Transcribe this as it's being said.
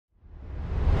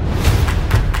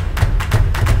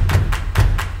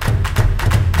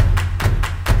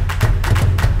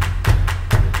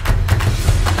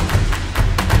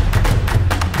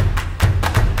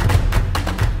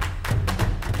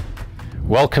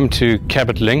Welcome to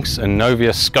Cabot Links in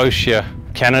Nova Scotia,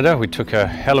 Canada. We took a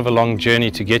hell of a long journey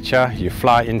to get here. You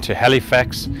fly into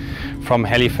Halifax. From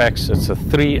Halifax, it's a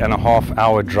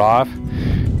 3.5-hour drive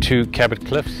to Cabot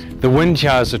Cliffs. The wind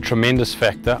here is a tremendous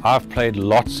factor. I've played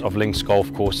lots of links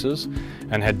golf courses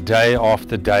and had day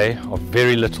after day of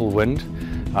very little wind.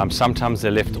 Sometimes they're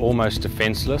left almost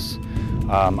defenseless.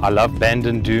 I love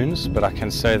Bandon Dunes, but I can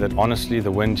say that honestly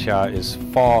the wind here is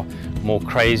far more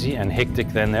crazy and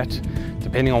hectic than that.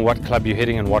 Depending on what club you're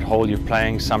hitting and what hole you're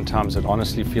playing, sometimes it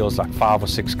honestly feels like 5 or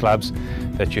 6 clubs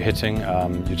that you're hitting.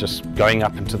 You're just going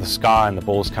up into the sky and the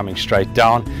ball's coming straight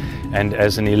down. And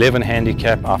as an 11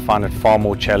 handicap, I find it far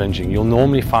more challenging. You'll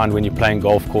normally find when you're playing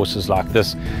golf courses like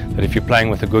this, that if you're playing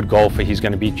with a good golfer, he's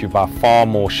going to beat you by far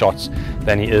more shots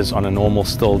than he is on a normal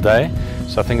still day.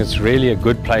 So I think it's really a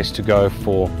good place to go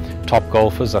for top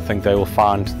golfers. I think they will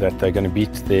find that they're going to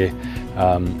beat their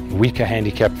weaker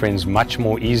handicap friends much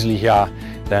more easily here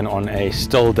than on a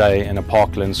still day in a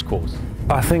parklands course.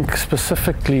 I think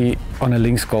specifically on a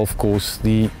links golf course,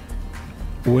 the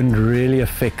wind really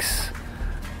affects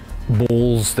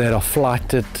balls that are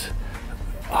flighted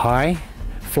high,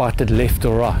 flighted left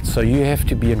or right, so you have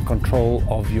to be in control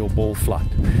of your ball flight.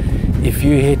 If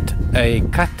you hit a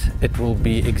cut, it will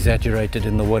be exaggerated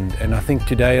in the wind, and I think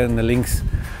today on the links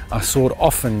I saw it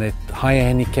often that higher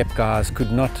handicap guys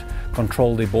could not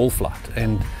control their ball flight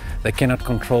and they cannot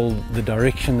control the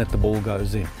direction that the ball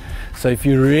goes in. So if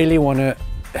you really want to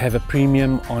have a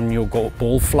premium on your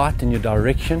ball flight and your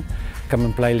direction, come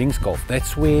and play links golf.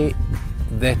 That's where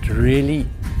that really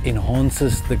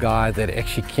enhances the guy that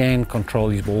actually can control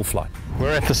his ball flight.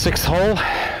 We're at the 6th hole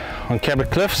on Cabot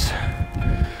Cliffs.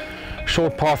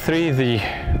 Short par 3, the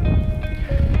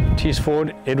tees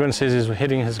forward. Edwin says he's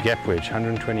hitting his gap wedge,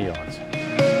 120 yards.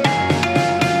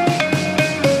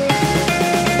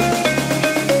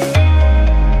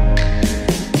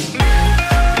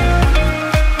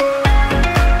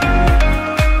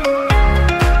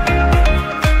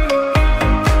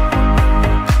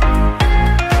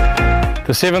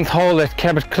 The 7th hole at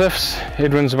Cabot Cliffs.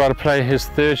 Edwin's about to play his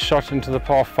 3rd shot into the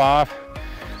par 5.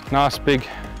 Nice big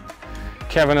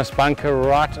cavernous bunker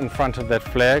right in front of that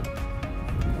flag.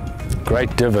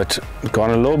 Great divot. Gone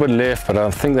a little bit left, but I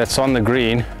think that's on the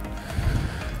green.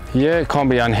 Yeah, can't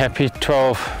be unhappy.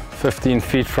 12, 15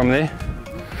 feet from there.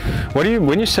 What do you,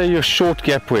 when you say your short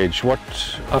gap wedge, what?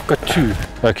 I've got 2.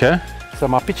 Okay. So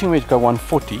my pitching wedge go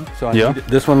 140, so I needed,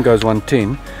 this one goes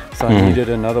 110, so I needed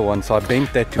another one, so I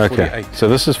bent that to 48. So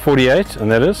this is 48,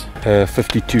 and that is?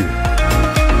 52.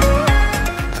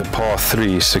 The par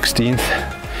 3, 16th.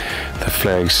 The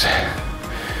flag's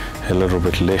a little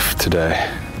bit left today.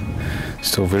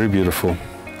 Still very beautiful.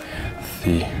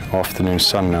 The afternoon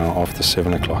sun now after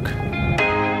 7 o'clock.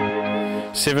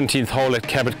 17th hole at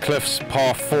Cabot Cliffs,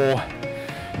 par 4.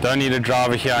 Don't need a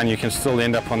driver here and you can still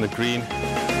end up on the green.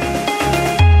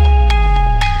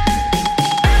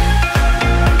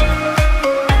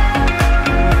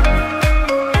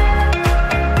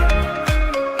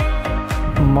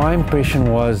 My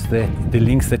impression was that the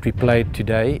links that we played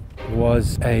today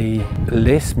was a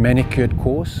less manicured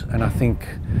course, and I think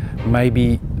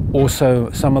maybe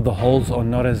also some of the holes are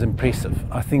not as impressive.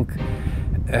 I think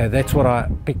that's what I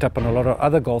picked up on a lot of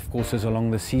other golf courses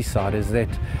along the seaside, is that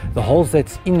the holes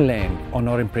that's inland are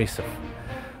not impressive.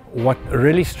 What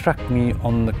really struck me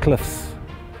on the Cliffs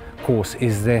course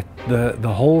is that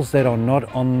the holes that are not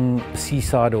on the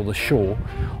seaside or the shore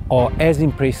are as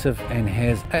impressive and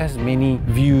has as many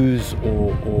views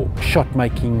or shot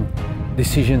making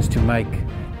decisions to make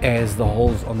as the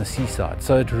holes on the seaside.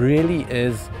 So it really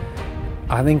is,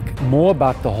 I think, more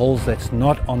about the holes that's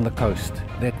not on the coast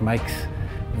that makes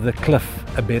the Cliff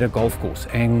a better golf course.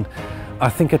 And I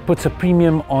think it puts a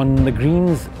premium on the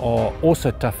greens are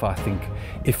also tough. I think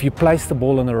if you place the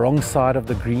ball on the wrong side of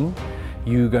the green,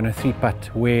 you're going to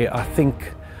 3-putt, where I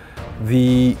think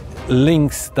the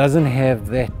links doesn't have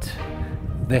that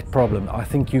problem. I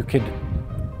think you could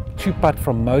 2-putt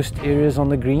from most areas on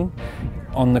the green.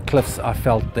 On the Cliffs I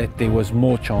felt that there was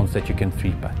more chance that you can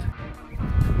 3-putt.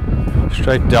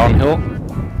 Straight downhill,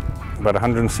 about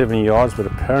 170 yards, but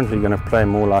apparently going to play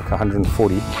more like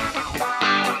 140.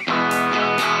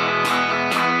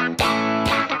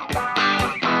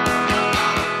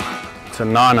 It's a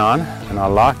 9-iron and I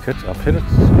like it. I've hit it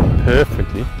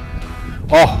perfectly.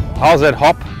 Oh, how's that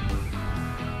hop?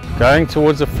 Going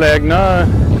towards the flag? No,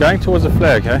 going towards the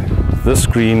flag, eh? This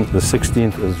green, the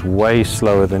 16th, is way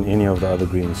slower than any of the other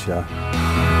greens here.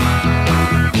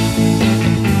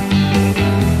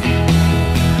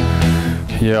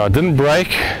 Yeah, I didn't break,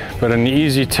 but an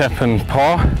easy tap and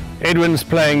par. Edwin's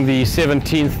playing the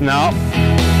 17th now.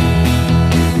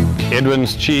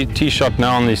 Edwin's tee shot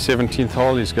now on the 17th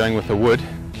hole. He's going with a wood.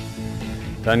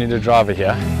 Don't need a driver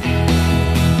here.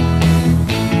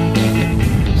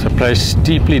 So play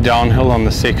steeply downhill on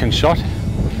the second shot,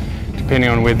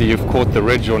 depending on whether you've caught the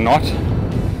ridge or not.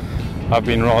 I've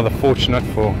been rather fortunate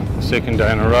for the second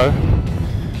day in a row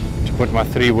to put my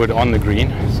 3-wood on the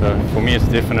green. So for me it's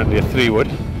definitely a 3-wood,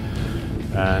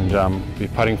 and be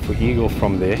putting for eagle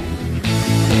from there.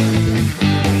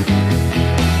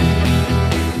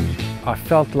 I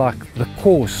felt like the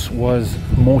course was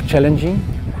more challenging,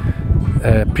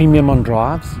 premium on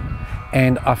drives,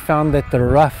 and I found that the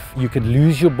rough, you could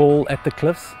lose your ball at the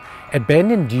cliffs. At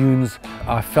Bandon Dunes,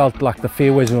 I felt like the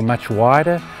fairways were much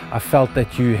wider. I felt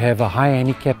that you have a high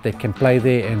handicap that can play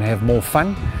there and have more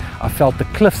fun. I felt the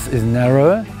cliffs is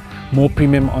narrower, more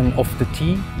premium on off the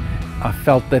tee. I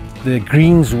felt that the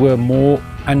greens were more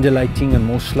undulating and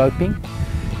more sloping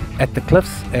at the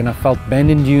cliffs, and I felt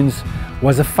Bandon Dunes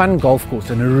was a fun golf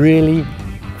course and a really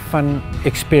fun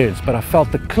experience, but I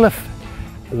felt the cliff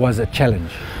was a challenge.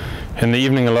 In the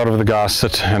evening, a lot of the guys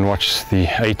sit and watch the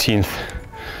 18th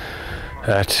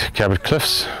at Cabot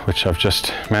Cliffs, which I've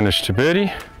just managed to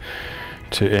birdie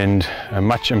to end a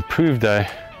much improved day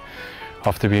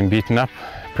after being beaten up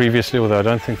previously, although I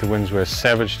don't think the winds were as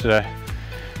savage today,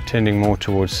 tending more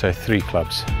towards, say, 3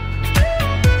 clubs.